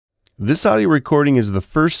This audio recording is the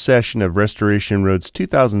first session of Restoration Road's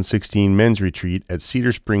 2016 men's retreat at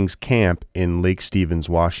Cedar Springs Camp in Lake Stevens,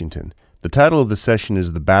 Washington. The title of the session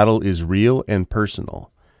is The Battle is Real and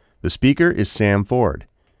Personal. The speaker is Sam Ford.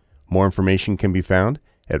 More information can be found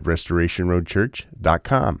at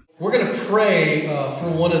restorationroadchurch.com. We're going to pray for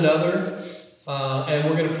one another, and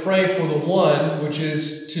we're going to pray for the one, which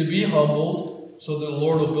is to be humbled so that the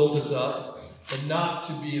Lord will build us up, and not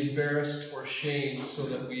to be embarrassed or shamed so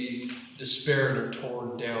that we despaired or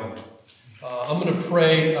torn down. I'm going to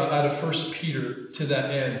pray out of 1 Peter to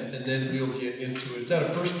that end, and then we'll get into it. It's out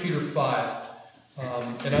of 1 Peter 5,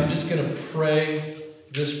 and I'm just going to pray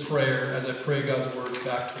this prayer as I pray God's word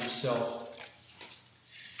back to himself.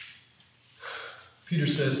 Peter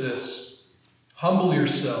says this: "Humble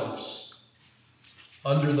yourselves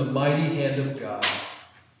under the mighty hand of God,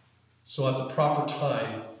 so at the proper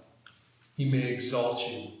time he may exalt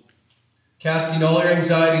you, casting all your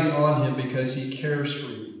anxieties on him because he cares for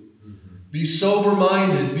you. Be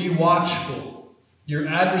sober-minded, be watchful. Your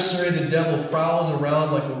adversary, the devil, prowls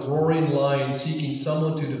around like a roaring lion seeking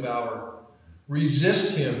someone to devour.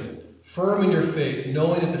 Resist him, firm in your faith,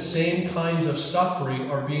 knowing that the same kinds of suffering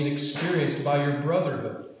are being experienced by your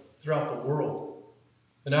brotherhood throughout the world.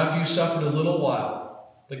 And after you suffered a little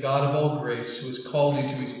while, the God of all grace, who has called you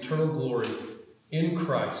to his eternal glory in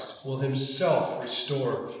Christ, will himself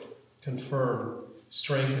restore, confirm,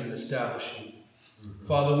 strengthen, and establish you."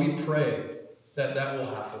 Father, we pray that that will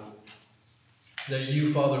happen. That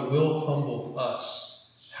you, Father, will humble us.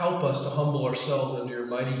 Help us to humble ourselves under your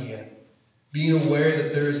mighty hand, being aware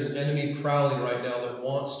that there is an enemy prowling right now that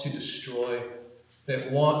wants to destroy,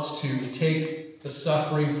 that wants to take the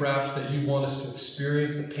suffering perhaps that you want us to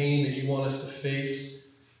experience, the pain that you want us to face,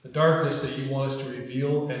 the darkness that you want us to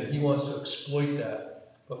reveal, and he wants to exploit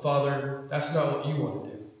that. But Father, that's not what you want to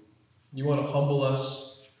do. You want to humble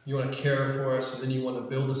us, you want to care for us, and then you want to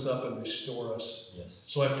build us up and restore us. Yes.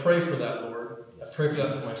 So I pray for that, Lord. I pray for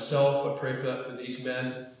that for myself. I pray for that for these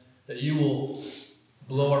men, that you will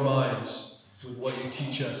blow our minds with what you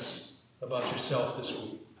teach us about yourself this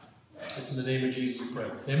week. It's in the name of Jesus we pray.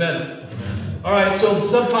 Amen. Amen. All right, so the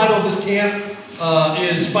subtitle of this camp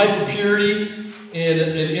is Fight for Purity in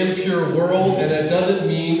an Impure World, and that doesn't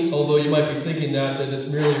mean, although you might be thinking that it's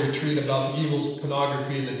merely a retreat about the evils of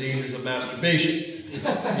pornography and the dangers of masturbation.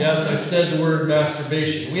 Yes, I said the word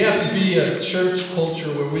masturbation. We have to be a church culture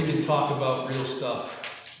where we can talk about real stuff,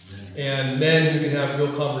 and men who can have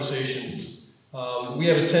real conversations. We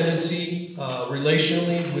have a tendency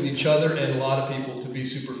relationally with each other and a lot of people to be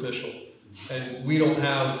superficial, and we don't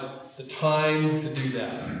have the time to do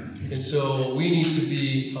that. And so we need to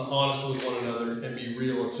be honest with one another and be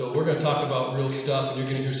real. And so we're going to talk about real stuff, and you're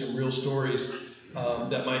going to hear some real stories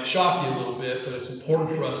that might shock you a little bit, but it's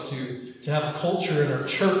important for us to have a culture in our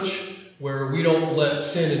church where we don't let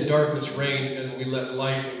sin and darkness reign, and we let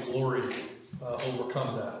light and glory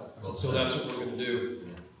overcome that. So that's what we're going to do.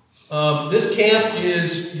 This camp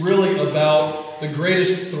is really about the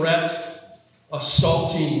greatest threat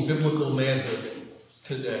assaulting biblical manhood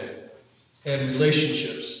today and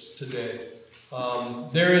relationships today.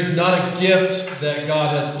 There is not a gift that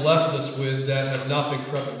God has blessed us with that has not been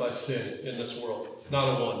corrupted by sin in this world.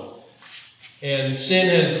 Not a one. And sin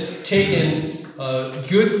has taken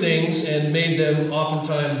good things and made them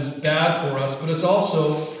oftentimes bad for us, but it's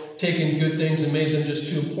also taken good things and made them just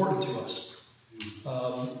too important to us.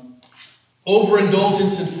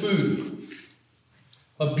 Overindulgence in food,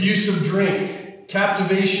 abuse of drink,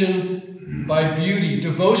 captivation by beauty,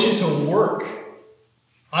 devotion to work,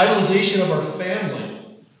 idolization of our family,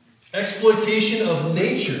 exploitation of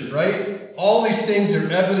nature, right? All these things are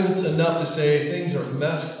evidence enough to say things are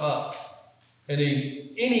messed up. And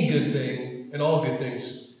any good thing and all good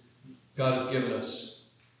things God has given us.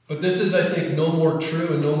 But this is, I think, no more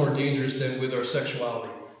true and no more dangerous than with our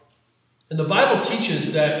sexuality. And the Bible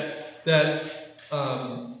teaches that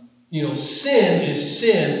sin is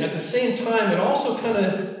sin. At the same time, it also kind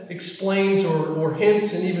of explains or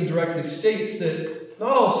hints and even directly states that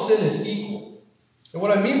not all sin is equal. And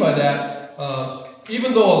what I mean by that,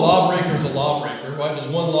 even though a lawbreaker is a lawbreaker, right? There's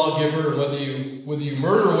one lawgiver, and whether you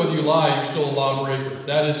murder or whether you lie, you're still a lawbreaker.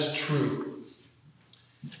 That is true.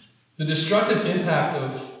 The destructive impact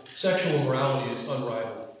of sexual immorality is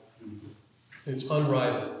unrivaled. It's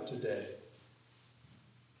unrivaled today.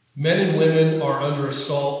 Men and women are under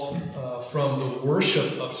assault from the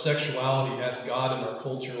worship of sexuality as God in our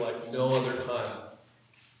culture like no other time.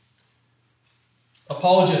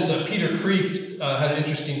 Apologist Peter Kreeft had an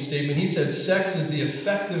interesting statement. He said, "Sex is the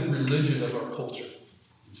effective religion of our culture."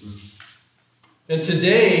 And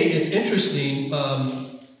today, it's interesting,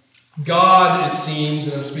 God, it seems,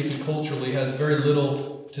 and I'm speaking culturally, has very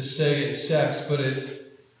little to say in sex, but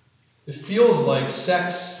it feels like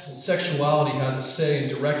sex and sexuality has a say in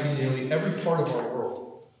directing nearly every part of our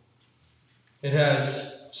world. It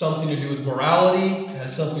has something to do with morality, it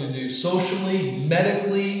has something to do socially,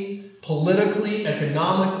 medically, politically,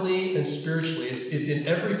 economically, and spiritually. It's in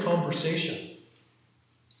every conversation.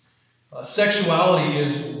 Sexuality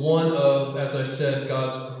is one of, as I said,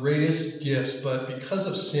 God's greatest gifts, but because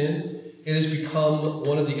of sin, it has become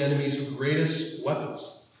one of the enemy's greatest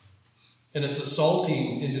weapons. And it's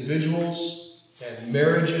assaulting individuals and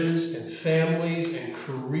marriages and families and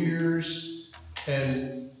careers.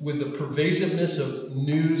 And with the pervasiveness of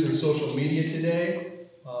news and social media today,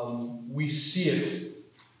 we see it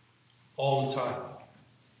all the time.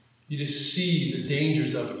 You just see the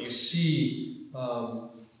dangers of it. You see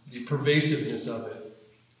the pervasiveness of it.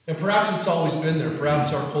 And perhaps it's always been there.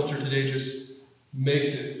 Perhaps our culture today just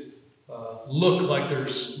makes it look like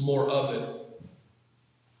there's more of it.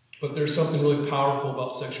 But there's something really powerful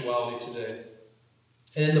about sexuality today.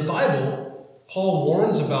 And in the Bible, Paul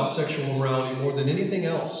warns about sexual immorality more than anything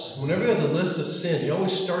else. Whenever he has a list of sin, he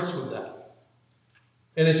always starts with that.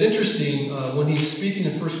 And it's interesting, when he's speaking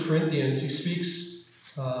in 1 Corinthians, he speaks,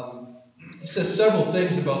 he says several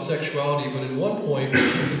things about sexuality, but at one point, in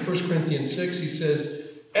 1 Corinthians 6, he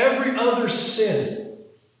says, every other sin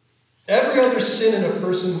in a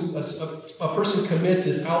person commits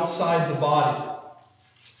is outside the body.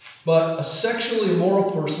 But a sexually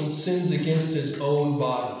immoral person sins against his own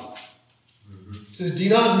body. He says, do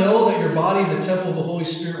you not know that your body is a temple of the Holy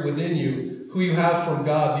Spirit within you, who you have from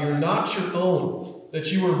God, that you are not your own,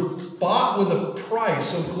 that you were bought with a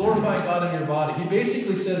price, so glorify God in your body. He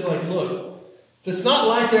basically says, like, look, it's not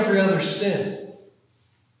like every other sin.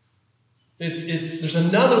 There's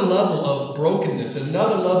another level of brokenness,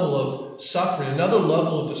 another level of suffering, another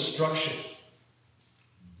level of destruction.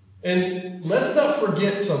 And let's not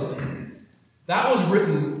forget something. That was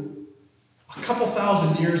written a couple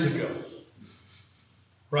thousand years ago,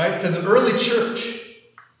 right? To the early church.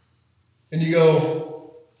 And you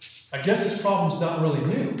go, I guess this problem's not really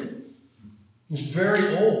new. It's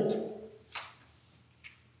very old.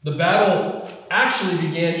 The battle actually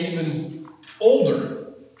began even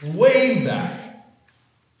older, way back.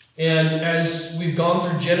 And as we've gone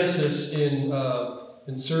through Genesis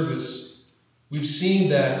in service, we've seen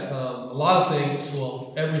that a lot of things,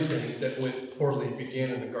 well, everything that went poorly began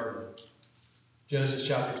in the garden. Genesis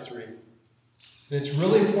chapter 3. And it's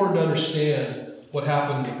really important to understand what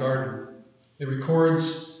happened in the garden. It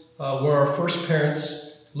records where our first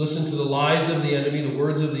parents listened to the lies of the enemy, the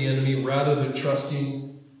words of the enemy, rather than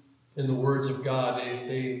trusting in the words of God.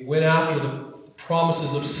 They went after the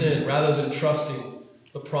promises of sin rather than trusting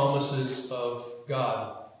the promises of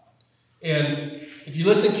God. And if you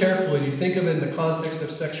listen carefully and you think of it in the context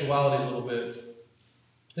of sexuality a little bit,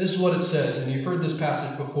 this is what it says, and you've heard this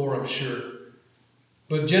passage before, I'm sure.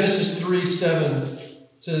 But Genesis 3:7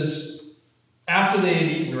 says, after they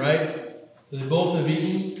had eaten, right? They both have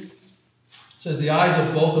eaten. It says the eyes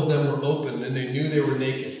of both of them were opened, and they knew they were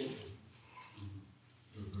naked.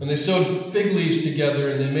 And they sewed fig leaves together,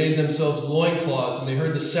 and they made themselves loincloths, and they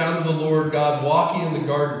heard the sound of the Lord God walking in the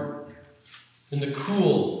garden in the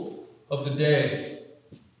cool of the day.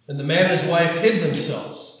 And the man and his wife hid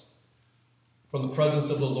themselves from the presence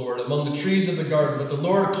of the Lord among the trees of the garden. But the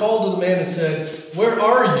Lord called to the man and said, where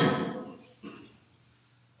are you?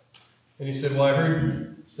 And he said, well, I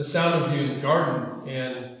heard the sound of you in the garden,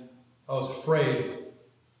 and I was afraid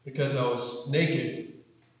because I was naked,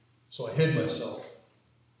 so I hid myself.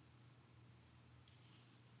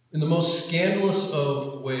 In the most scandalous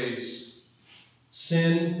of ways,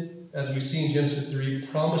 sin, as we see in Genesis 3,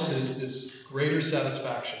 promises this greater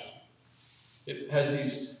satisfaction. It has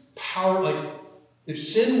these if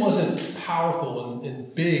sin wasn't powerful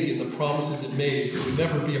and big in the promises it made, it would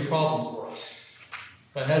never be a problem for us.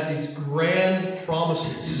 It has these grand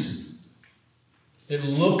promises. It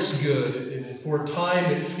looks good, and for a time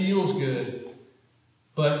it feels good,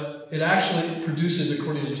 but it actually produces,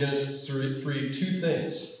 according to Genesis 3, two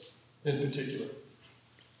things in particular: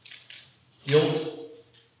 guilt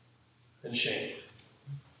and shame.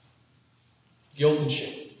 Guilt and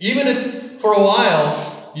shame. Even if for a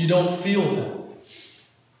while you don't feel that.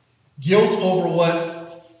 Guilt over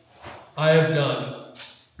what I have done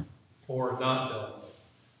or not done,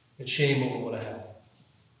 and shame over what I have.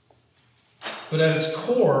 But at its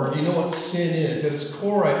core, you know what sin is. At its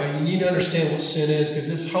core, you need to understand what sin is, because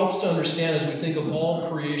this helps to understand as we think of all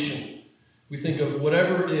creation. We think of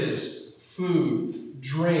whatever it is: food,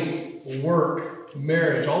 drink, work,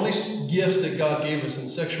 marriage, all these gifts that God gave us, and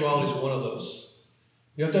sexuality is one of those.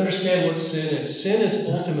 You have to understand what sin is. Sin is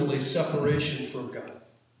ultimately separation from God.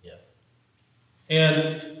 Yeah.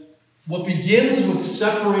 And what begins with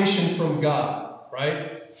separation from God,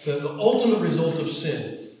 right? The ultimate result of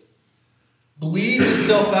sin bleeds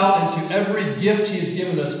itself out into every gift he has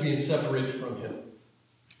given us being separated from him.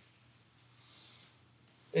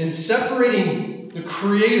 And separating the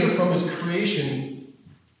Creator from his creation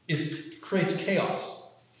creates chaos.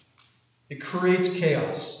 It creates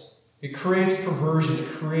chaos. It creates perversion. It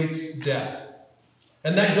creates death.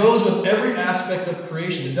 And that goes with every aspect of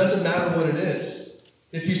creation. It doesn't matter what it is.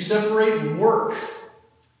 If you separate work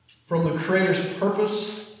from the Creator's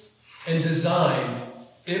purpose and design,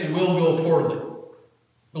 it will go poorly.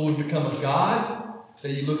 It will become a God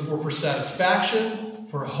that you look for satisfaction,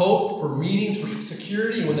 for hope, for meanings, for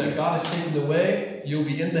security. And when that God is taken away, you'll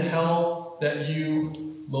be in the hell that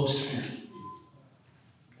you most fear.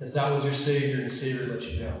 Because that was your Savior, and your Savior let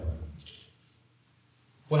you down.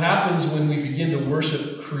 What happens when we begin to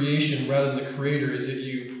worship creation rather than the Creator is that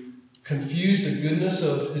you confuse the goodness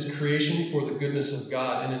of his creation for the goodness of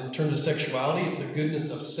God. And in terms of sexuality, it's the goodness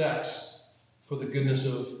of sex for the goodness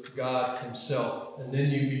of God himself. And then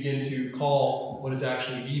you begin to call what is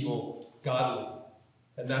actually evil godly.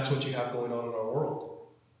 And that's what you have going on in our world.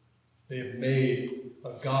 They have made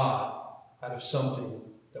a God out of something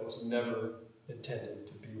that was never intended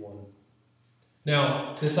to be one.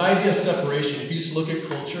 Now, this idea of separation, if you just look at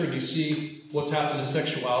culture and you see what's happened to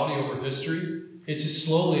sexuality over history, it just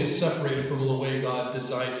slowly is separated from the way God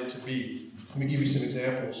designed it to be. Let me give you some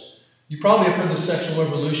examples. You probably have heard the sexual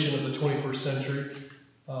revolution of the 21st century,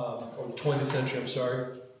 or the 20th century, I'm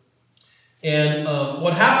sorry. And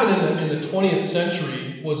what happened in the 20th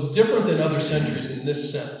century was different than other centuries in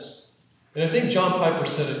this sense. And I think John Piper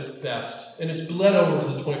said it best, and it's bled over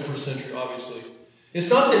to the 21st century, obviously. It's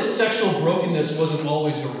not that sexual brokenness wasn't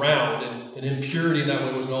always around, and impurity in that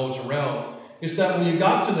way wasn't always around. It's that when you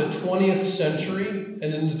got to the 20th century and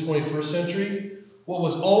then the 21st century, what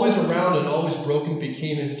was always around and always broken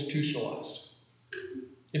became institutionalized.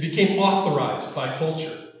 It became authorized by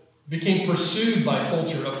culture. It became pursued by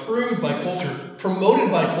culture, approved by culture, promoted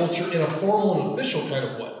by culture in a formal and official kind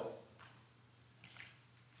of way.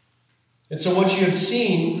 And so what you have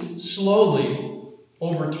seen slowly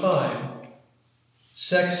over time,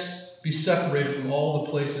 sex be separated from all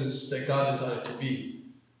the places that God designed it to be.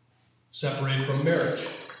 Separated from marriage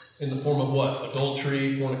in the form of what?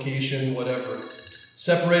 Adultery, fornication, whatever.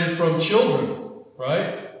 Separated from children,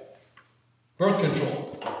 right? Birth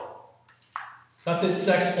control. Not that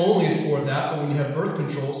sex only is for that, but when you have birth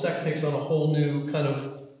control, sex takes on a whole new kind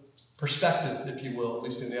of perspective, if you will, at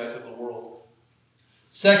least in the eyes of the world.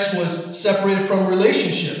 Sex was separated from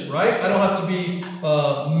relationship, right? I don't have to be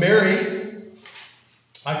married.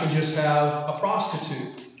 I can just have a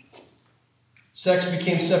prostitute. Sex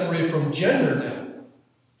became separated from gender now,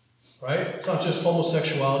 right? It's not just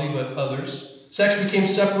homosexuality, but others. Sex became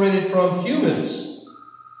separated from humans.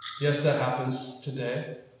 Yes, that happens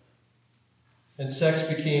today. And sex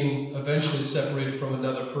became eventually separated from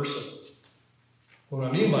another person. What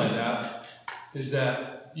I mean by that is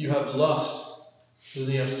that you have lust, and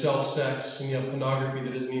then you have self-sex, and you have pornography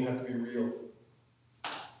that doesn't even have to be real.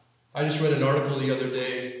 I just read an article the other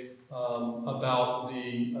day about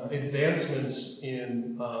the advancements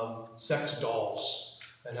in sex dolls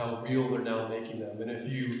and how real they're now making them. And if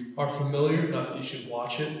you are familiar, not that you should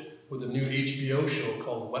watch it, with a new HBO show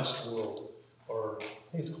called Westworld, or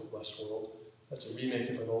I think it's called Westworld. That's a remake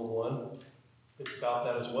of an old one. It's about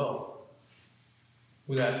that as well.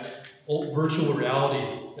 With that old virtual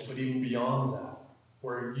reality, but even beyond that,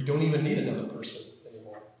 where you don't even need another person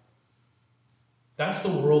anymore. That's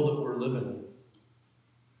the world that we're living in.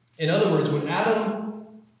 In other words, when Adam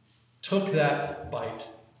took that bite,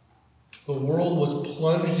 the world was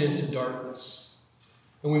plunged into darkness.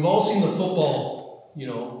 And we've all seen the football,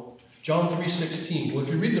 John 3:16. Well, if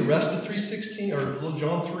you read the rest of 3:16 or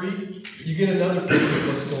John 3, you get another picture of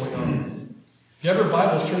what's going on. If you have your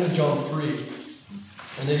Bibles, turn to John 3.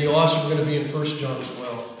 And then you also are going to be in 1 John as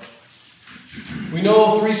well. We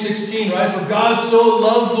know 3:16, right? For God so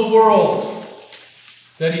loved the world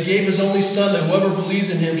that he gave his only Son, that whoever believes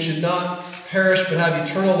in him should not perish but have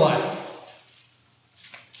eternal life.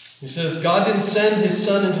 He says, God didn't send his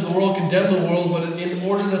Son into the world, condemn the world, but in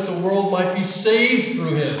order that the world might be saved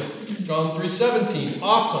through him. John 3:17.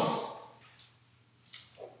 Awesome.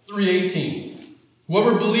 3:18.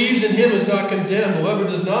 Whoever believes in him is not condemned. Whoever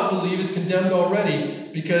does not believe is condemned already,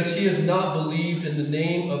 because he has not believed in the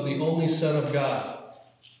name of the only Son of God.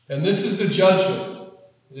 And this is the judgment.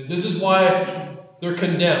 This is why they're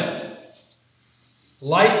condemned.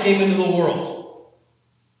 Light came into the world.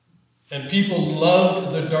 And people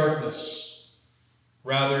loved the darkness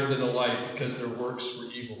rather than the light because their works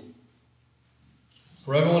were evil.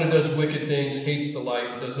 For everyone who does wicked things hates the light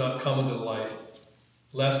and does not come into the light,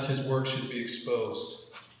 lest his work should be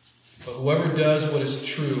exposed. But whoever does what is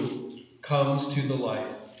true comes to the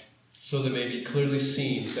light, so that it may be clearly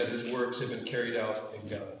seen that his works have been carried out in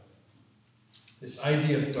God. This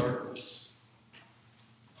idea of darkness,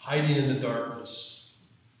 hiding in the darkness.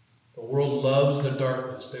 The world loves the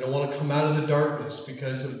darkness. They don't want to come out of the darkness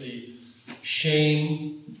because of the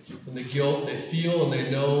shame and the guilt they feel, and they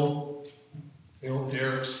know they don't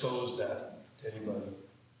dare expose that to anybody.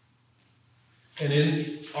 And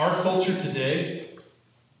in our culture today,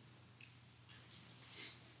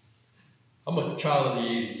 I'm a child of the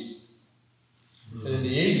 80s. And in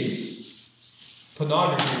the 80s,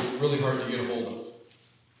 pornography was really hard to get a hold of.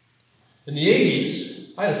 In the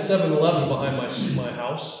 80s, I had a 7-Eleven behind my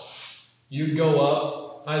house. You'd go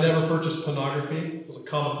up. I never purchased pornography. I was a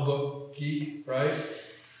comic book geek, right?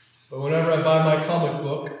 But whenever I buy my comic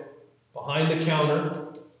book, behind the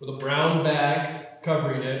counter with a brown bag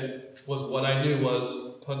covering it was what I knew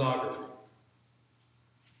was pornography.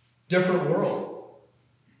 Different world.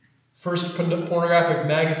 First pornographic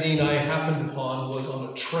magazine I happened upon was on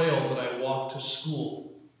a trail that I walked to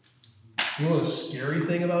school. You know what the scary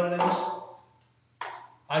thing about it is?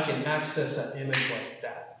 I can access that image like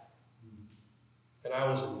that. And I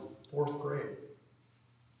was in 4th grade.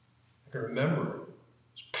 I can remember it.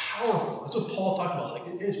 It's powerful. That's what Paul talked about. Like,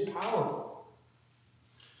 it is powerful.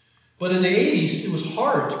 But in the 80s, it was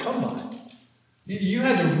hard to come by. You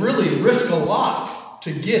had to really risk a lot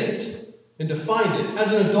to get it and to find it.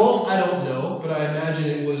 As an adult, I don't know, but I imagine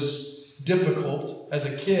it was difficult. As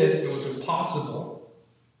a kid, it was impossible.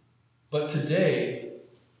 But today,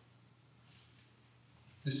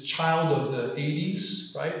 this child of the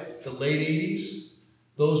 80s, right? The late 80s,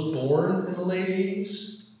 those born in the late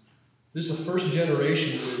 80s, this is the first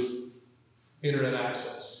generation with internet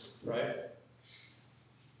access, right?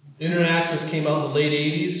 Internet access came out in the late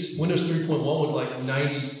 80s. Windows 3.1 was like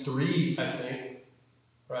 93, I think,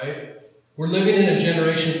 right? We're living in a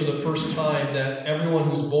generation for the first time that everyone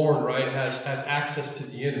who's born, right, has access to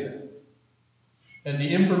the internet. And the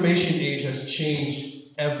information age has changed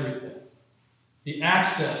everything. The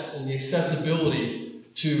access and the accessibility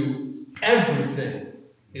to everything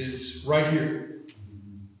is right here.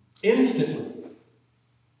 Instantly,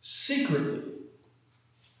 secretly,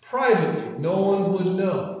 privately, no one would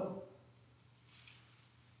know.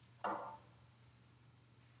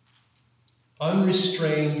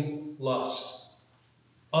 Unrestrained lust,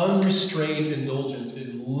 unrestrained indulgence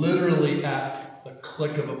is literally at the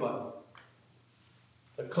click of a button.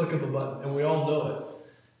 The click of a button, and we all know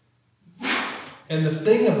it. And the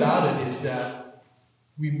thing about it is that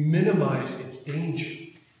we minimize its danger.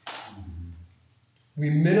 We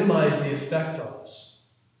minimize the effect on us.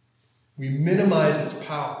 We minimize its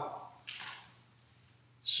power.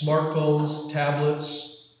 Smartphones,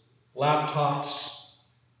 tablets, laptops,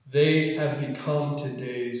 they have become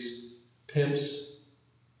today's pimps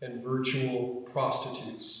and virtual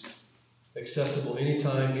prostitutes, accessible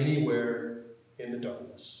anytime, anywhere in the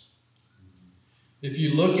darkness. If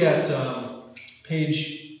you look at I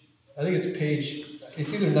think it's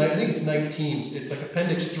 19. It's like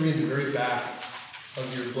Appendix 3 in the very back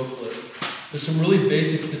of your booklet. There's some really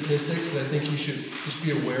basic statistics that I think you should just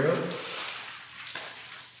be aware of.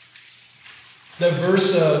 That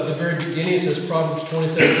verse at the very beginning, it says Proverbs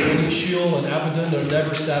 27:20, Sheol and Abaddon are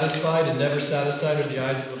never satisfied, and never satisfied are the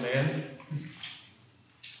eyes of a man.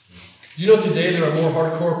 Do you know today there are more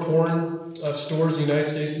hardcore porn stores in the United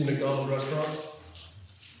States than McDonald's restaurants?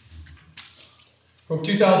 From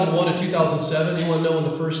 2001 to 2007, you want to know when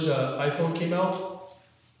the first iPhone came out?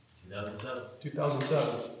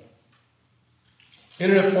 2007.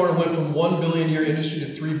 Internet porn went from 1 billion a year industry to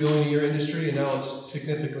 3 billion a year industry, and now it's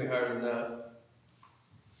significantly higher than that.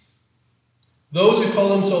 Those who call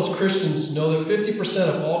themselves Christians know that 50%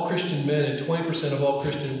 of all Christian men and 20% of all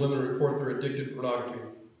Christian women report they're addicted to pornography.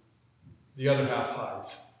 The other half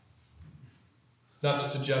hides. Not to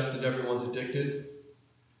suggest that everyone's addicted,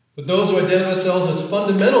 but those who identify themselves as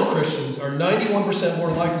fundamental Christians are 91%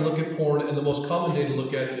 more likely to look at porn, and the most common day to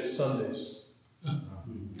look at it is Sundays.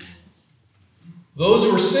 Those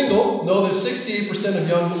who are single know that 68% of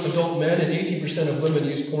young adult men and 18% of women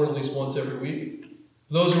use porn at least once every week.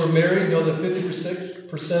 Those who are married know that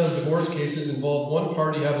 56% of divorce cases involve one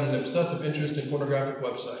party having an obsessive interest in pornographic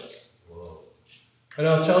websites. Whoa. And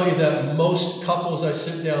I'll tell you that most couples I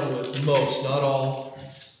sit down with, not all,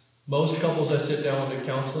 most couples I sit down with in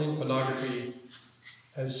counseling, pornography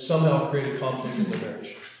has somehow created conflict in the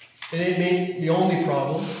marriage. It ain't the only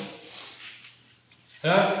problem,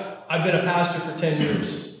 And I've been a pastor for 10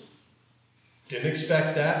 years. Didn't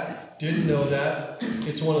expect that. Didn't know that.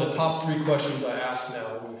 It's one of the top 3 questions I ask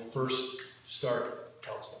now when we first start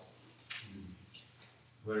counseling.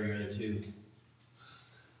 What are your other 2?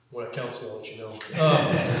 When I counsel, I'll let you know.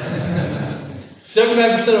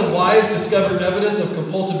 75% of wives discovered evidence of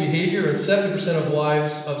compulsive behavior, and 70% of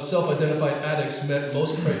wives of self-identified addicts met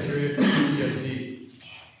most criteria for PTSD.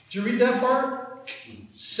 Did you read that part?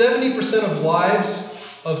 70% of wives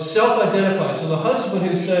of self-identified. So the husband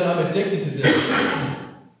who said, I'm addicted to this.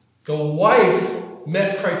 The wife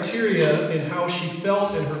met criteria in how she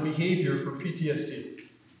felt and her behavior for PTSD.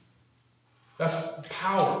 That's the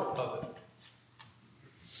power of it.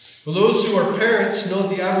 For those who are parents, know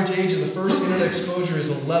that the average age of the first internet exposure is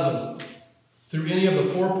 11 through any of the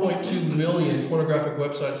 4.2 million pornographic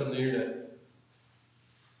websites on the internet.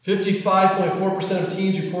 55.4% of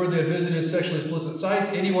teens reported they had visited sexually explicit sites.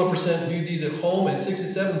 81% viewed these at home, and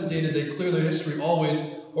 67% stated they clear their history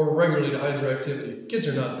always or regularly to hide their activity. Kids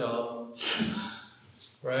are not dumb,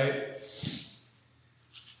 right?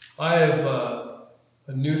 I have a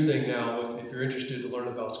new thing now, if you're interested to learn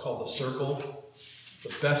about. It's called The Circle.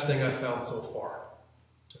 It's the best thing I've found so far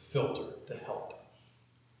to filter, to help.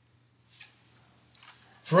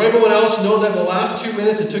 For everyone else, know that in the last 2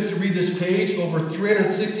 minutes it took to read this page, over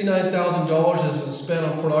 $369,000 has been spent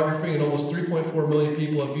on pornography, and almost 3.4 million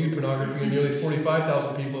people have viewed pornography, and nearly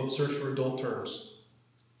 45,000 people have searched for adult terms.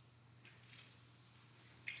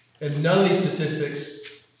 And none of these statistics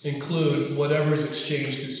include whatever is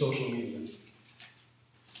exchanged through social media.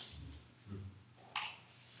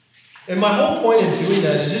 And my whole point in doing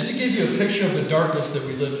that is just to give you a picture of the darkness that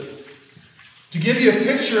we live in. To give you a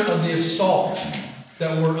picture of the assault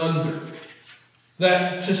that we're under.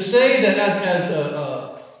 That to say that as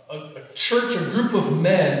a church, a group of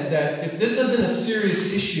men, that if this isn't a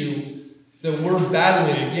serious issue that we're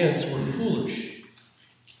battling against, we're foolish.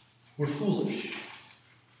 We're foolish.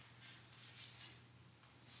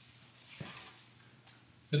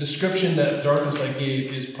 The description that darkness I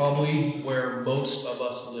gave is probably where most of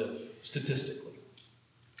us live, statistically,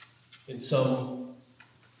 in some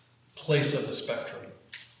place of the spectrum.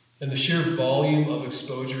 And the sheer volume of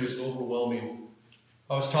exposure is overwhelming.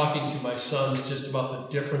 I was talking to my sons just about the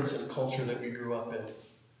difference in culture that we grew up in.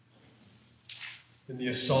 And the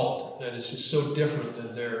assault that is just so different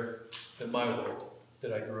than my world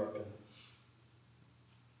that I grew up in.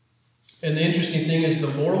 And the interesting thing is the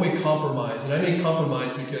more we compromise, and I mean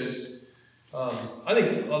compromise because I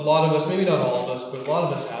think a lot of us, maybe not all of us, but a lot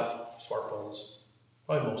of us have smartphones.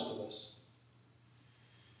 Probably most of us.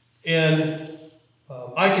 And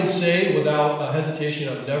I can say without hesitation,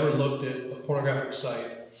 I've never looked at a pornographic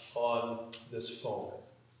site on this phone.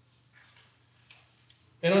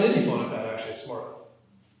 And on any phone I've had, actually, a smartphone.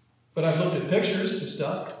 But I've looked at pictures of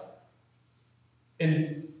stuff,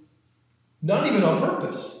 and not even on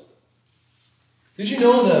purpose. Did you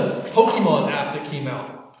know the Pokemon app that came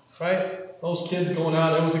out, right? Those kids going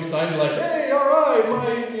out, everyone's excited, like, hey, all right,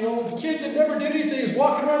 the kid that never did anything is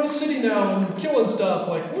walking around the city now and killing stuff,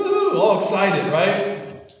 like, woo, all excited, right?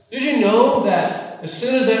 Did you know that as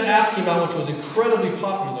soon as that app came out, which was incredibly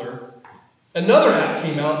popular, another app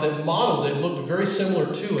came out that modeled it, looked very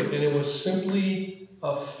similar to it, and it was simply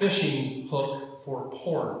a fishing hook for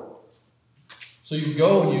porn. So you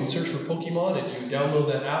go and you search for Pokemon and you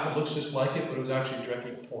download that app. It looks just like it, but it was actually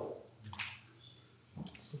directing porn.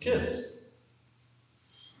 For kids.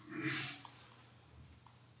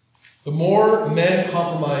 The more men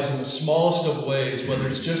compromise in the smallest of ways, whether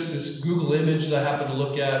it's just this Google image that I happen to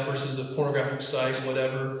look at versus a pornographic site,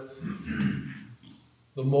 whatever,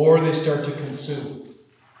 the more they start to consume.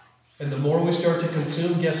 And the more we start to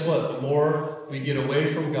consume, guess what? The more we get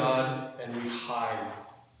away from God and we hide.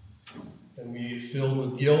 And we get filled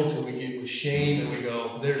with guilt, and we get with shame, and we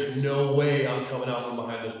go, there's no way I'm coming out from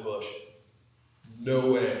behind this bush.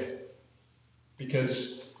 No way.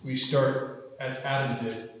 Because we start, as Adam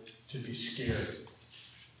did, to be scared.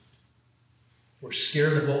 We're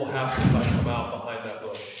scared of what will happen if I come out behind that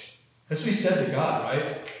bush. That's what he said to God,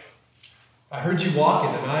 right? I heard you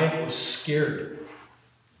walking, and I was scared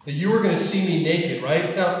that you were going to see me naked,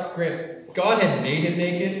 right? Now, granted, God had made him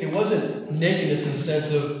naked. It wasn't nakedness in the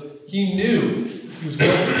sense of he knew he was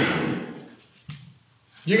guilty.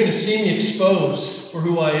 You're going to see me exposed for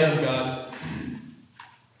who I am, God.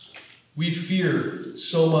 We fear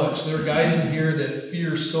so much. There are guys in here that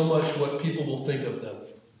fear so much what people will think of them.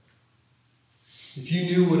 If you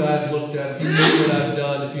knew what I've looked at, if you knew what I've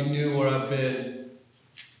done, if you knew where I've been,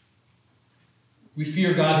 we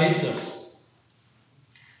fear God hates us.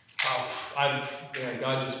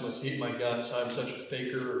 God just must hate my guts. I'm such a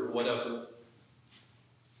faker or whatever.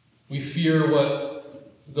 We fear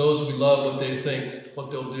what those we love, what they think, what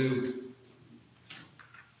they'll do.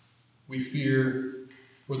 We fear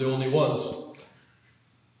we're the only ones.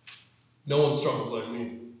 No one struggled like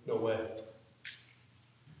me. No way.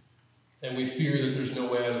 And we fear that there's no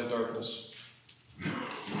way out of the darkness.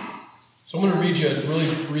 So I'm going to read you a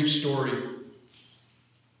really brief story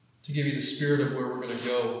to give you the spirit of where we're going to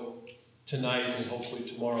go tonight and hopefully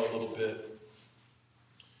tomorrow a little bit.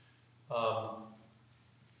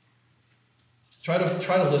 Try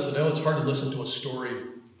to listen. I know it's hard to listen to a story,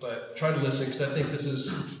 but try to listen because I think this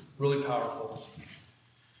is really powerful. It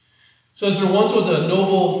says, there once was a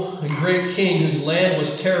noble and great king whose land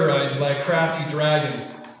was terrorized by a crafty dragon.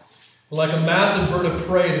 Like a massive bird of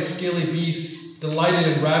prey, the scaly beast delighted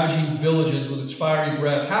in ravaging villages with its fiery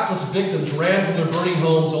breath. Hapless victims ran from their burning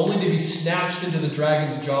homes only to be snatched into the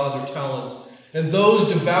dragon's jaws or talons. And those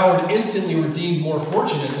devoured instantly were deemed more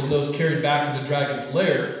fortunate than those carried back to the dragon's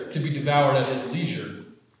lair to be devoured at his leisure.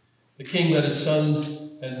 The king led his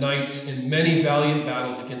sons and knights in many valiant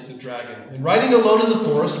battles against the dragon. And riding alone in the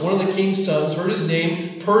forest, one of the king's sons heard his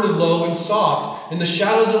name purred low and soft. In the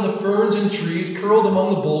shadows of the ferns and trees, curled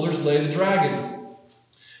among the boulders, lay the dragon.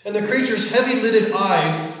 And the creature's heavy-lidded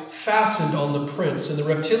eyes fastened on the prince, and the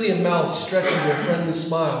reptilian mouth stretching to a friendly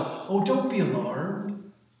smile. "Oh, don't be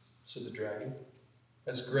alarmed," said the dragon,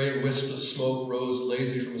 as gray wisps of smoke rose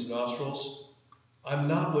lazily from his nostrils. "I'm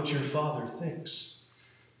not what your father thinks."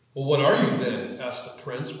 "Well, what are you then?" asked the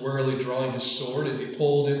prince, warily drawing his sword as he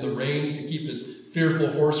pulled in the reins to keep his fearful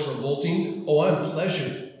horse from bolting. "Oh, I'm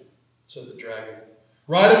pleasure," said the dragon.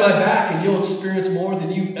 "Ride on my back and you'll experience more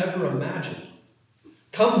than you ever imagined.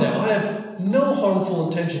 Come now, I have no harmful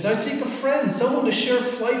intentions. I seek a friend, someone to share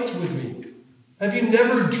flights with me. Have you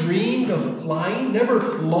never dreamed of flying, never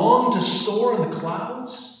longed to soar in the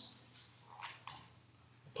clouds?"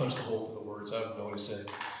 I punched the hole through the words. I don't know what to say.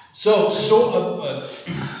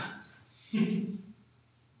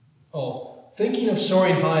 Thinking of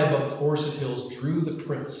soaring high above the forested hills drew the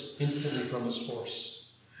prince instantly from his horse.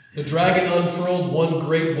 The dragon unfurled one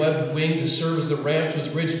great webbed wing to serve as the ramp to his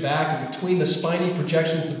ridged back, and between the spiny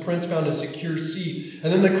projections the prince found a secure seat.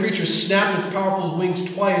 And then the creature snapped its powerful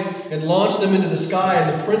wings twice and launched them into the sky,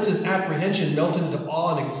 and the prince's apprehension melted into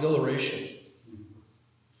awe and exhilaration.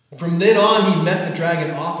 And from then on he met the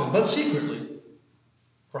dragon often, but secretly.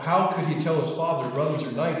 For how could he tell his father, brothers,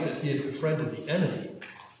 or knights that he had befriended the enemy?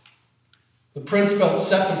 The prince felt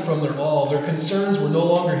separate from them all. Their concerns were no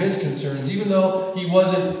longer his concerns. Even though he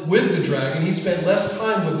wasn't with the dragon, he spent less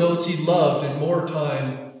time with those he loved and more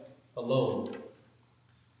time alone.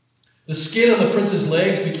 The skin on the prince's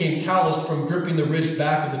legs became calloused from gripping the ridged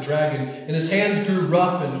back of the dragon, and his hands grew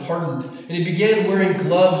rough and hardened, and he began wearing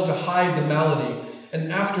gloves to hide the malady.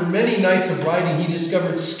 And after many nights of riding, he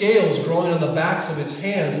discovered scales growing on the backs of his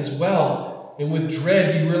hands as well. And with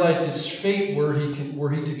dread, he realized his fate were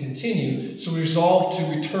he to continue, so he resolved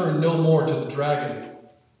to return no more to the dragon.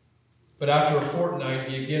 But after a fortnight,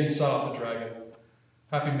 he again sought the dragon,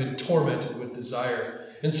 having been tormented with desire.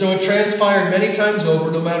 And so it transpired many times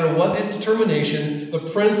over, no matter what his determination, the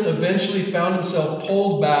prince eventually found himself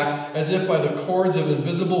pulled back as if by the cords of an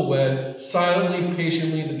invisible web. Silently,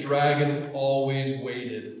 patiently, the dragon always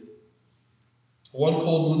waited. One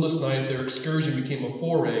cold, moonless night, their excursion became a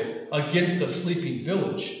foray against a sleeping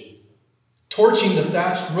village. Torching the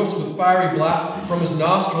thatched roofs with fiery blasts from his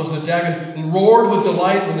nostrils, the dragon roared with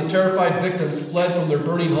delight when the terrified victims fled from their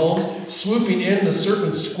burning homes. Swooping in, the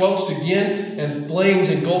serpent squelched again, and flames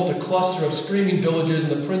engulfed a cluster of screaming villages,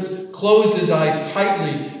 and the prince closed his eyes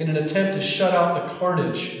tightly in an attempt to shut out the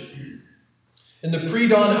carnage. In the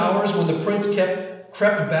pre-dawn hours, when the prince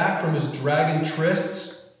crept back from his dragon trysts,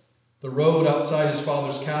 the road outside his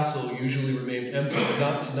father's castle usually remained empty, but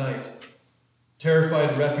not tonight.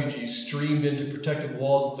 Terrified refugees streamed into protective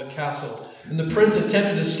walls of the castle, and the prince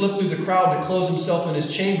attempted to slip through the crowd to close himself in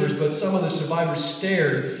his chambers, but some of the survivors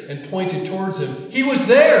stared and pointed towards him. "He was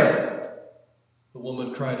there!" the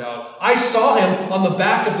woman cried out. "I saw him on the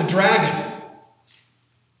back of the dragon."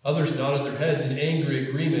 Others nodded their heads in angry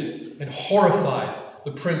agreement, and horrified,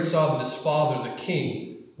 the prince saw that his father, the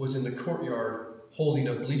king, was in the courtyard holding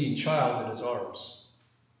a bleeding child in his arms.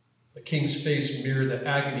 The king's face mirrored the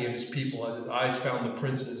agony of his people as his eyes found the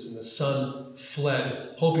prince's, and the son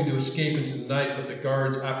fled, hoping to escape into the night, but the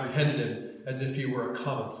guards apprehended him as if he were a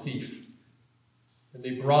common thief. And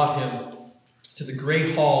they brought him to the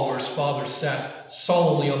great hall where his father sat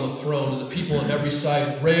solemnly on the throne, and the people on every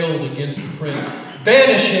side railed against the prince.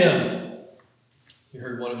 "Banish him!" He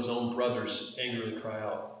heard one of his own brothers angrily cry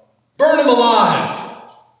out. "Burn him alive!"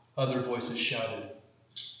 Other voices shouted.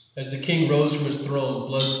 As the king rose from his throne,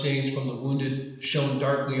 bloodstains from the wounded shone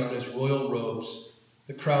darkly on his royal robes.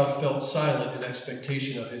 The crowd felt silent in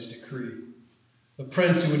expectation of his decree. The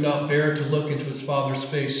prince, who would not bear to look into his father's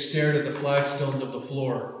face, stared at the flagstones of the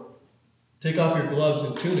floor. "Take off your gloves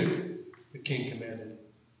and tunic," the king commanded.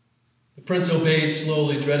 The prince obeyed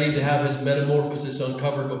slowly, dreading to have his metamorphosis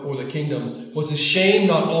uncovered before the kingdom. Was his shame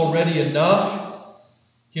not already enough?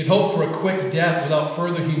 He had hoped for a quick death without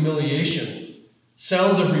further humiliation.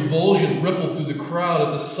 Sounds of revulsion rippled through the crowd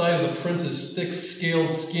at the sight of the prince's thick,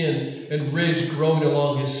 scaled skin and ridge growing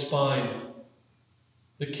along his spine.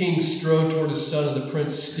 The king strode toward his son, and the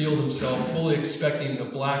prince steeled himself, fully expecting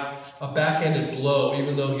a backhanded blow,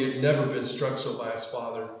 even though he had never been struck so by his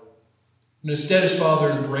father. And instead, his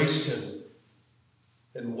father embraced him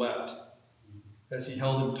and wept as he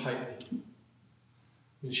held him tightly.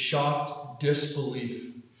 In shocked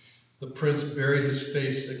disbelief, the prince buried his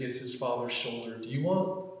face against his father's shoulder. Do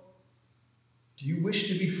you wish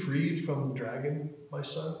to be freed from the dragon, my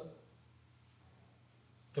son?"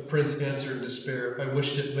 The prince answered in despair, "I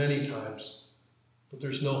wished it many times, but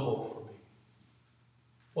there's no hope for me."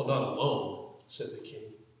 "Well, not alone," said the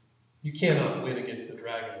king. "You cannot win against the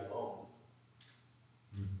dragon alone."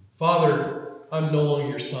 "Father, I'm no longer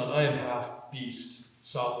your son. I am half beast,"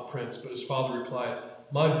 sobbed the prince, but his father replied,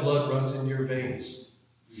 "My blood runs in your veins.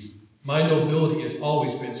 My nobility has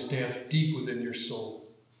always been stamped deep within your soul."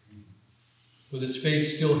 With his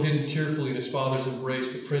face still hidden tearfully in his father's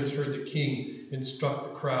embrace, the prince heard the king instruct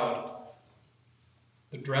the crowd.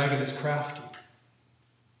 "The dragon is crafty.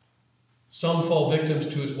 Some fall victims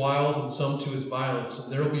to his wiles and some to his violence,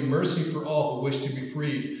 and there will be mercy for all who wish to be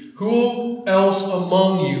freed. Who else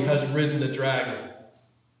among you has ridden the dragon?"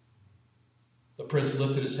 The prince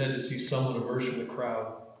lifted his head to see someone emerge from the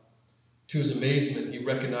crowd. To his amazement, he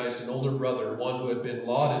recognized an older brother, one who had been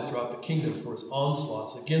lauded throughout the kingdom for his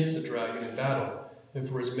onslaughts against the dragon in battle and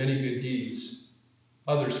for his many good deeds.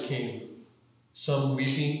 Others came, some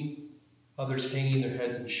weeping, others hanging their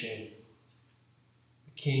heads in shame.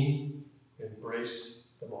 The king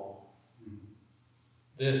embraced them all.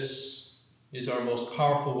 "This is our most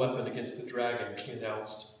powerful weapon against the dragon," he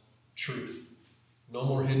announced. "Truth. No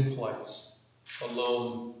more hidden flights.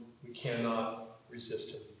 Alone, we cannot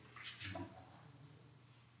resist him."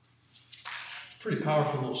 Pretty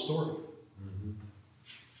powerful little story.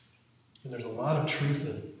 And there's a lot of truth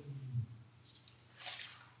in it.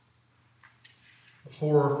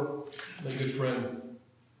 Before my good friend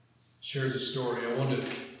shares a story, I want to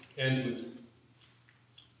end with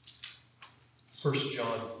 1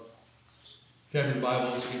 John. If you have your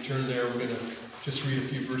Bibles, you can turn there. We're going to just read a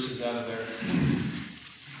few verses out of there.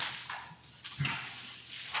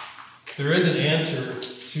 There is an answer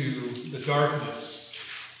to the darkness.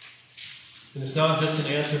 And it's not just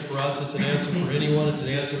an answer for us, it's an answer for anyone. It's an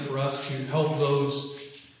answer for us to help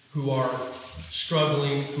those who are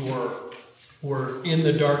struggling, who are in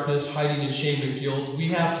the darkness, hiding in shame and guilt. We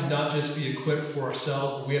have to not just be equipped for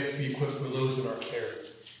ourselves, but we have to be equipped for those in our care.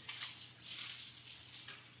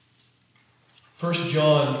 1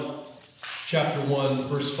 John chapter 1,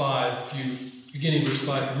 verse 5, beginning verse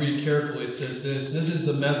 5, if you read it carefully, it says this: "This is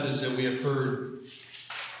the message that we have heard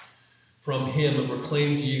from him and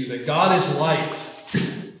proclaim to you, that God is light,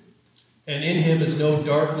 and in him is no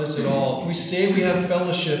darkness at all. If we say we have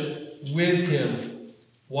fellowship with him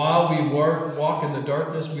while we walk in the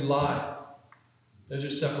darkness, we lie." There's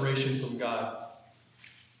a separation from God.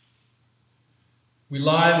 We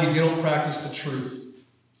lie, we don't practice the truth.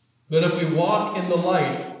 But if we walk in the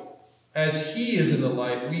light, as he is in the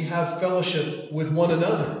light, we have fellowship with one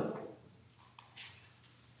another.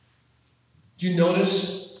 Do you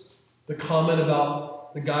notice the comment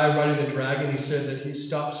about the guy riding the dragon? He said that he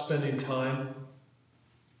stopped spending time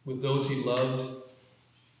with those he loved,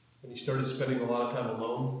 and he started spending a lot of time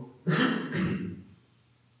alone.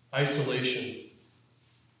 Isolation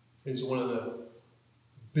is one of the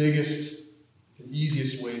biggest and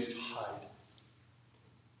easiest ways to hide.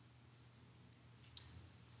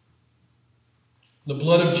 The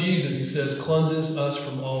blood of Jesus, he says, cleanses us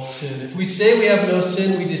from all sin. If we say we have no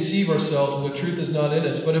sin, we deceive ourselves, and the truth is not in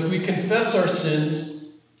us. But if we confess our sins,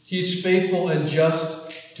 he is faithful and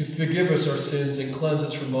just to forgive us our sins and cleanse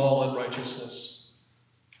us from all unrighteousness.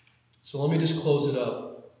 So let me just close it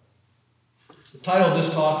up. The title of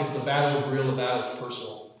this talk is "The Battle is Real, the Battle is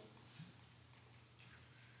Personal."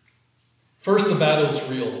 First, the battle is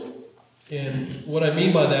real. And what I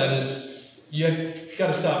mean by that is you've got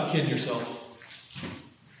to stop kidding yourself.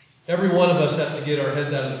 Every one of us has to get our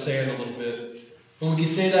heads out of the sand a little bit. And we can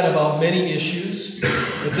say that about many issues,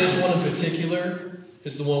 but this one in particular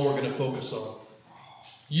is the one we're going to focus on.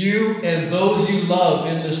 You and those you love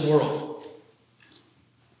in this world.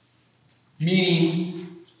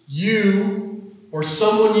 Meaning, you or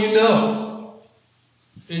someone you know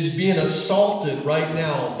is being assaulted right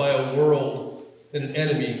now by a world and an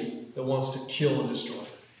enemy that wants to kill and destroy.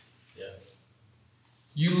 Yeah.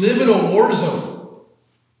 You live in a war zone,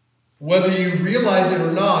 whether you realize it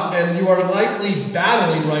or not, and you are likely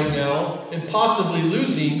battling right now and possibly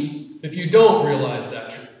losing if you don't realize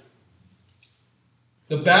that truth.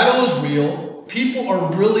 The battle is real. People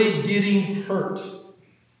are really getting hurt.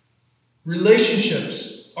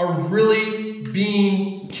 Relationships are really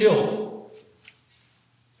being killed.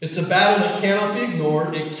 It's a battle that cannot be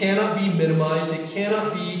ignored. It cannot be minimized. It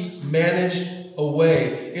cannot be managed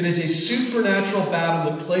away. It is a supernatural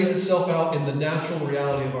battle that plays itself out in the natural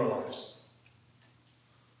reality of our lives.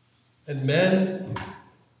 And men,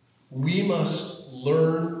 we must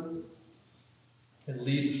learn and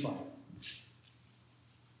lead the fight.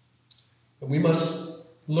 And we must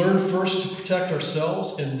learn first to protect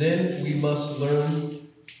ourselves, and then we must learn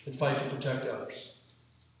and fight to protect others.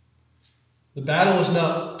 The battle is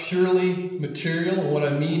not purely material, and what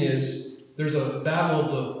I mean is there's a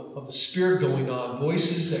battle of the spirit going on,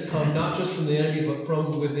 voices that come not just from the enemy, but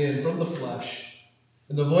from within, from the flesh.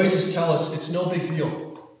 And the voices tell us it's no big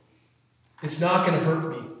deal. It's not going to hurt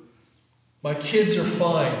me. My kids are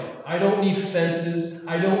fine. I don't need fences.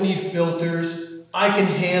 I don't need filters. I can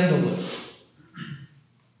handle it.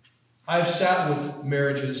 I've sat with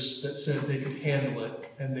marriages that said they could handle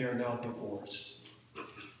it, and they are now divorced.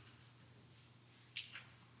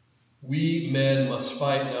 We men must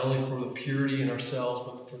fight not only for the purity in ourselves,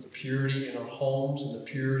 but for the purity in our homes, and the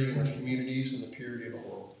purity in our communities, and the purity of the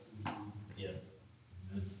world. Yeah.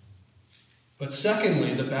 But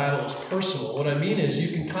secondly, the battle is personal. What I mean is you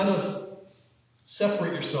can kind of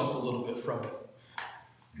separate yourself a little bit from it.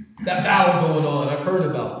 That battle going on, I've heard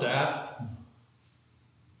about that.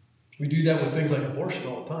 We do that with things like abortion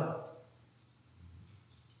all the time.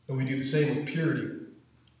 And we do the same with purity.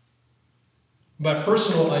 By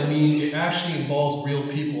personal, I mean it actually involves real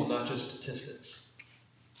people and not just statistics.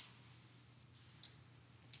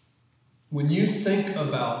 When you think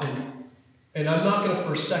about, and I'm not going to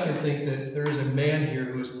for a second think that there is a man here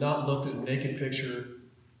who has not looked at a naked picture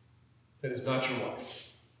that is not your wife.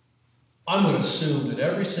 I'm going to assume that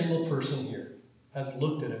every single person here has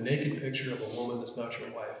looked at a naked picture of a woman that's not your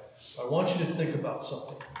wife. I want you to think about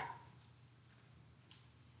something.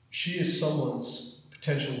 She is someone's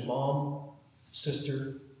potential mom,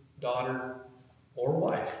 sister, daughter, or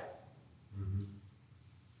wife. Mm-hmm.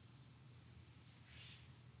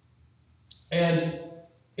 And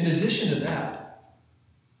in addition to that,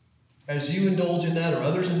 as you indulge in that or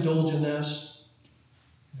others indulge in this,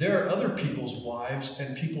 there are other people's wives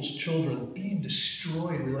and people's children being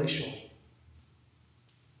destroyed relationally.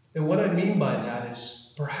 And what I mean by that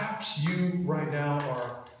is perhaps you right now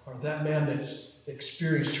are that man that's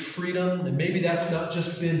experienced freedom, and maybe that's not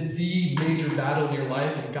just been the major battle in your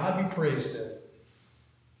life, and God be praised then.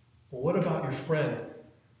 But what about your friend?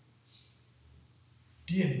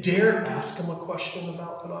 Do you dare ask him a question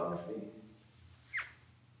about pornography?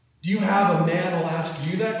 Do you have a man who'll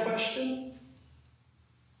ask you that question?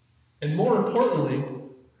 And more importantly,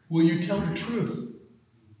 will you tell the truth?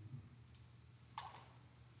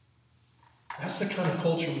 That's the kind of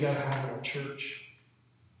culture we got to have in our church,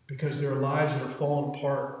 because there are lives that are falling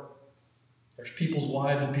apart. There's people's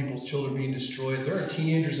wives and people's children being destroyed. There are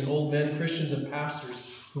teenagers and old men, Christians and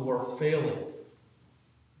pastors who are failing.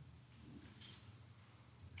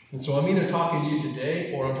 And so I'm either talking to you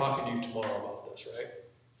today or I'm talking to you tomorrow about this, right?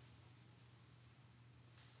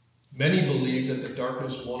 Many believe that the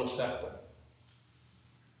darkness won't affect them.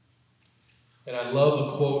 And I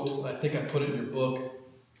love a quote, I think I put it in your book.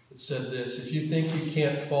 It said this: if you think you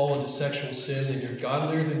can't fall into sexual sin, then you're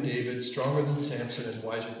godlier than David, stronger than Samson, and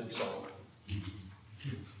wiser than Solomon.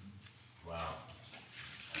 Wow.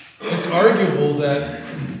 It's arguable that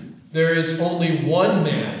there is only one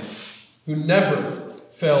man who never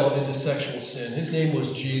fell into sexual sin. His name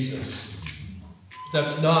was Jesus.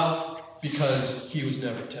 That's not because he was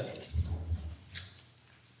never tempted.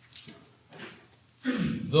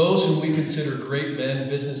 Those whom we consider great men,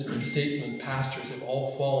 businessmen, statesmen, pastors have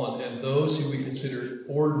all fallen, and those who we consider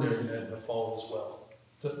ordinary men have fallen as well.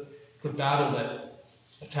 It's a battle that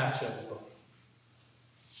attacks everybody.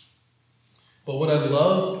 But what I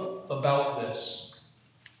love about this,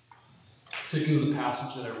 particularly the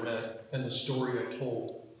passage that I read and the story I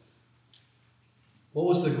told, what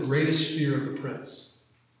was the greatest fear of the prince?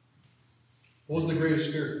 What was the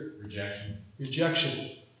greatest fear? Rejection.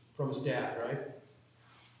 Rejection from his dad, right?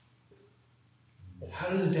 But how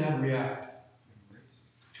did his dad react?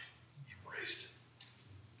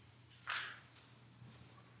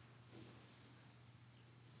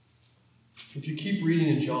 If you keep reading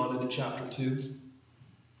in John into chapter 2,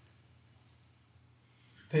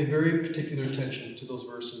 pay very particular attention to those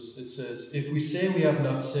verses. It says, if we say we have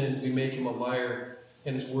not sinned, we make him a liar,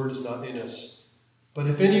 and his word is not in us. But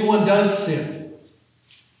if anyone does sin,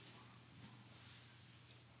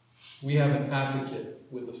 we have an advocate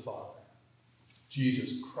with the Father,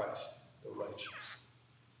 Jesus Christ, the righteous.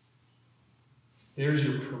 There's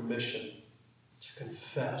your permission to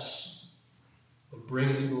confess and bring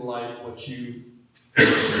into the light what you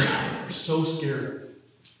are so scared of,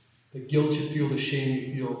 the guilt you feel, the shame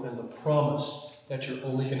you feel, and the promise that you're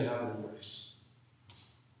only going to have an embrace.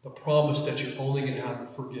 The promise that you're only going to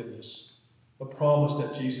have forgiveness. The promise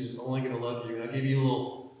that Jesus is only going to love you. And I give you a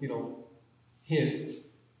little, hint.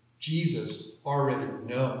 Jesus already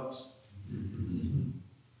knows.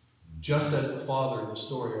 Just as the Father in the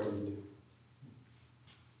story already knew.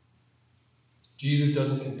 Jesus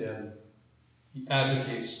doesn't condemn. He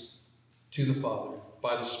advocates to the Father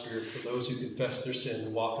by the Spirit for those who confess their sin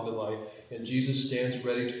and walk in the light. And Jesus stands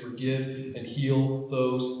ready to forgive and heal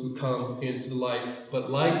those who come into the light. But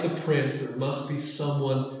like the prince, there must be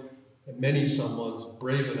someone, and many someones,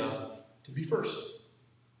 brave enough to be first.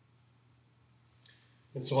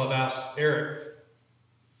 And so I've asked Eric,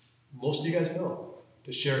 most of you guys know,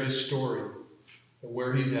 to share his story and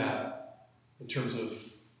where he's at in terms of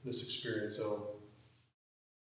this experience. So